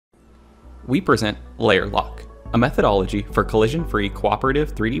we present LayerLock, a methodology for collision-free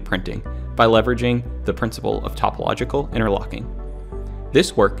cooperative 3D printing by leveraging the principle of topological interlocking.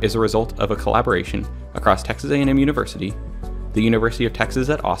 This work is a result of a collaboration across Texas A&M University, the University of Texas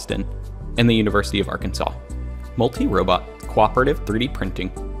at Austin, and the University of Arkansas. Multi-robot cooperative 3D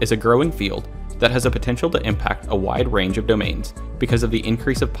printing is a growing field that has a potential to impact a wide range of domains because of the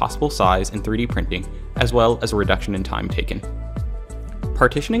increase of possible size in 3D printing, as well as a reduction in time taken.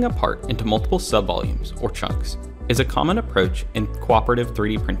 Partitioning a part into multiple subvolumes, or chunks, is a common approach in cooperative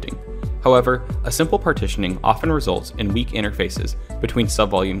 3D printing. However, a simple partitioning often results in weak interfaces between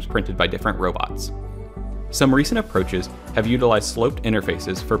subvolumes printed by different robots. Some recent approaches have utilized sloped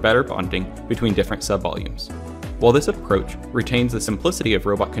interfaces for better bonding between different subvolumes. While this approach retains the simplicity of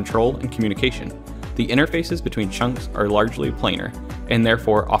robot control and communication, the interfaces between chunks are largely planar and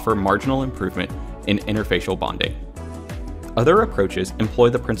therefore offer marginal improvement in interfacial bonding. Other approaches employ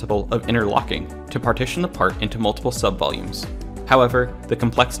the principle of interlocking to partition the part into multiple subvolumes. However, the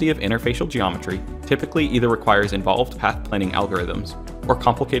complexity of interfacial geometry typically either requires involved path planning algorithms or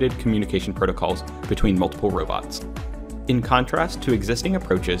complicated communication protocols between multiple robots. In contrast to existing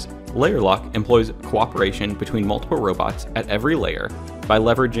approaches, LayerLock employs cooperation between multiple robots at every layer by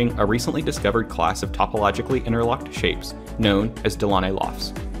leveraging a recently discovered class of topologically interlocked shapes known as Delaunay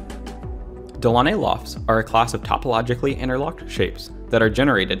Lofts. Delaunay Lofts are a class of topologically interlocked shapes that are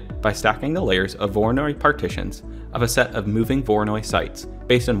generated by stacking the layers of Voronoi partitions of a set of moving Voronoi sites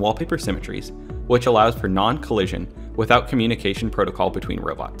based on wallpaper symmetries, which allows for non-collision without communication protocol between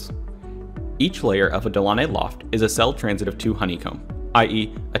robots. Each layer of a Delaunay Loft is a cell transitive 2 honeycomb,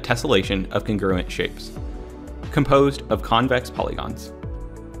 i.e. a tessellation of congruent shapes, composed of convex polygons.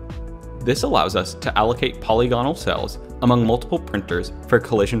 This allows us to allocate polygonal cells among multiple printers for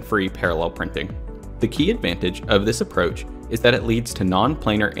collision-free parallel printing. The key advantage of this approach is that it leads to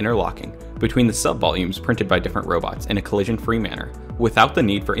non-planar interlocking between the subvolumes printed by different robots in a collision-free manner, without the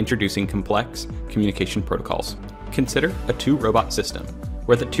need for introducing complex communication protocols. Consider a 2-robot system,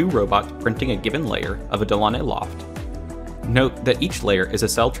 where the 2 robots printing a given layer of a Delaunay Loft. Note that each layer is a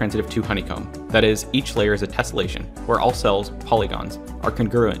cell transitive 2 honeycomb, that is, each layer is a tessellation, where all cells, polygons, are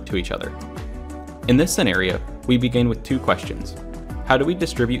congruent to each other. In this scenario, we begin with 2 questions. How do we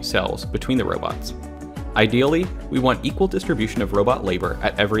distribute cells between the robots? Ideally, we want equal distribution of robot labor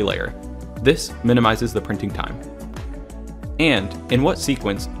at every layer. This minimizes the printing time. And in what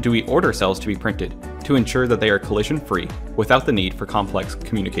sequence do we order cells to be printed to ensure that they are collision-free without the need for complex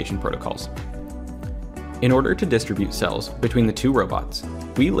communication protocols? In order to distribute cells between the 2 robots,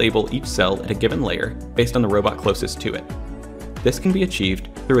 we label each cell at a given layer based on the robot closest to it. This can be achieved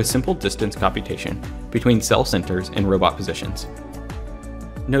through a simple distance computation between cell centers and robot positions.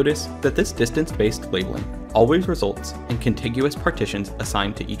 Notice that this distance-based labeling always results in contiguous partitions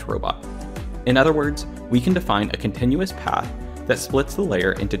assigned to each robot. In other words, we can define a continuous path that splits the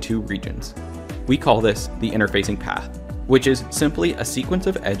layer into 2 regions. We call this the interfacing path, which is simply a sequence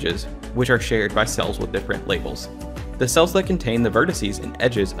of edges which are shared by cells with different labels. The cells that contain the vertices and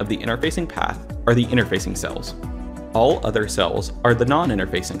edges of the interfacing path are the interfacing cells. All other cells are the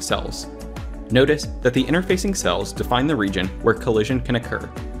non-interfacing cells. Notice that the interfacing cells define the region where collision can occur.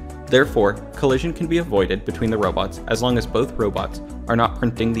 Therefore, collision can be avoided between the robots as long as both robots are not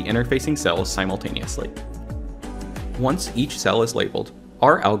printing the interfacing cells simultaneously. Once each cell is labeled,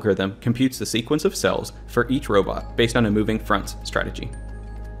 our algorithm computes the sequence of cells for each robot based on a moving fronts strategy.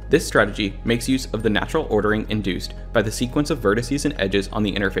 This strategy makes use of the natural ordering induced by the sequence of vertices and edges on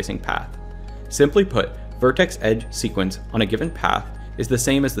the interfacing path. Simply put, vertex-edge sequence on a given path is the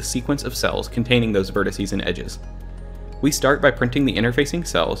same as the sequence of cells containing those vertices and edges. We start by printing the interfacing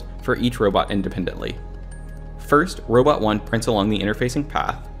cells for each robot independently. First, Robot 1 prints along the interfacing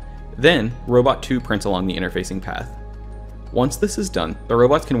path, then Robot 2 prints along the interfacing path. Once this is done, the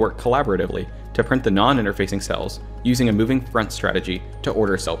robots can work collaboratively to print the non-interfacing cells using a moving front strategy to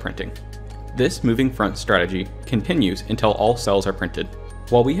order cell printing. This moving front strategy continues until all cells are printed.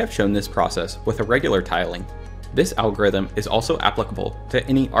 While we have shown this process with a regular tiling, this algorithm is also applicable to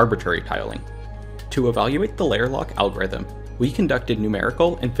any arbitrary tiling. To evaluate the LayerLock algorithm, we conducted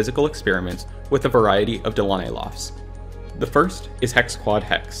numerical and physical experiments with a variety of Delaunay Lofts. The first is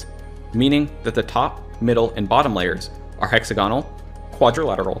hex-quad-hex, meaning that the top, middle, and bottom layers are hexagonal,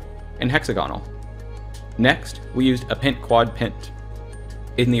 quadrilateral, and hexagonal. Next, we used a pent-quad-pent.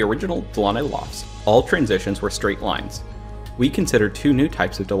 In the original Delaunay Lofts, all transitions were straight lines. We considered 2 new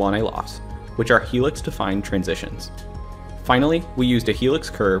types of Delaunay Lofts, which are helix-defined transitions. Finally, we used a helix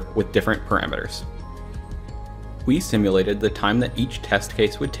curve with different parameters. We simulated the time that each test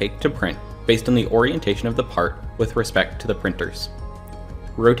case would take to print based on the orientation of the part with respect to the printers.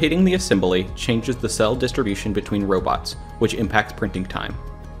 Rotating the assembly changes the cell distribution between robots, which impacts printing time.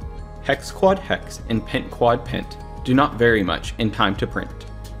 Hex quad hex and pent quad pent do not vary much in time to print.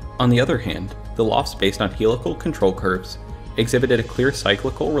 On the other hand, the lofts based on helical control curves exhibited a clear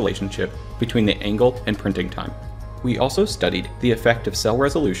cyclical relationship between the angle and printing time. We also studied the effect of cell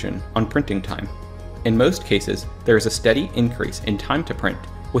resolution on printing time. In most cases, there is a steady increase in time to print,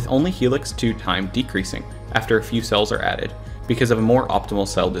 with only helix 2 time decreasing after a few cells are added because of a more optimal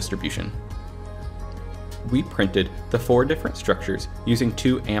cell distribution. We printed the 4 different structures using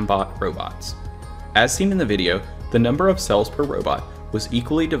 2 Ambot robots. As seen in the video, the number of cells per robot was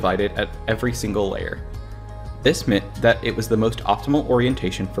equally divided at every single layer. This meant that it was the most optimal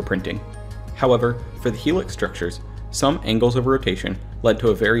orientation for printing. However, for the helix structures, some angles of rotation led to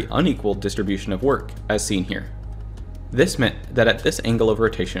a very unequal distribution of work, as seen here. This meant that at this angle of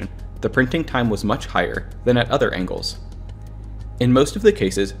rotation, the printing time was much higher than at other angles. In most of the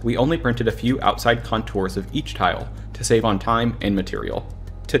cases, we only printed a few outside contours of each tile to save on time and material.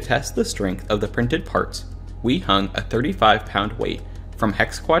 To test the strength of the printed parts, we hung a 35-pound weight from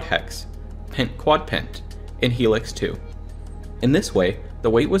hex quad hex, pent quad pent, and helix 2. In this way, the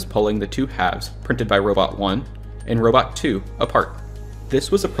weight was pulling the 2 halves printed by Robot 1 and Robot 2 apart.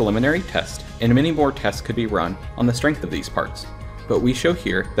 This was a preliminary test, and many more tests could be run on the strength of these parts, but we show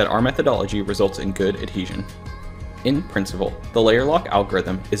here that our methodology results in good adhesion. In principle, the LayerLock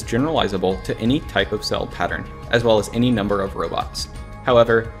algorithm is generalizable to any type of cell pattern, as well as any number of robots.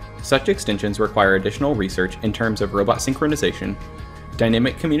 However, such extensions require additional research in terms of robot synchronization,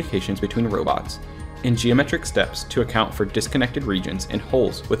 dynamic communications between robots, and geometric steps to account for disconnected regions and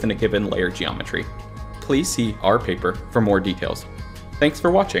holes within a given layer geometry. Please see our paper for more details. Thanks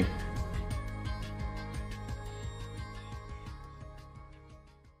for watching.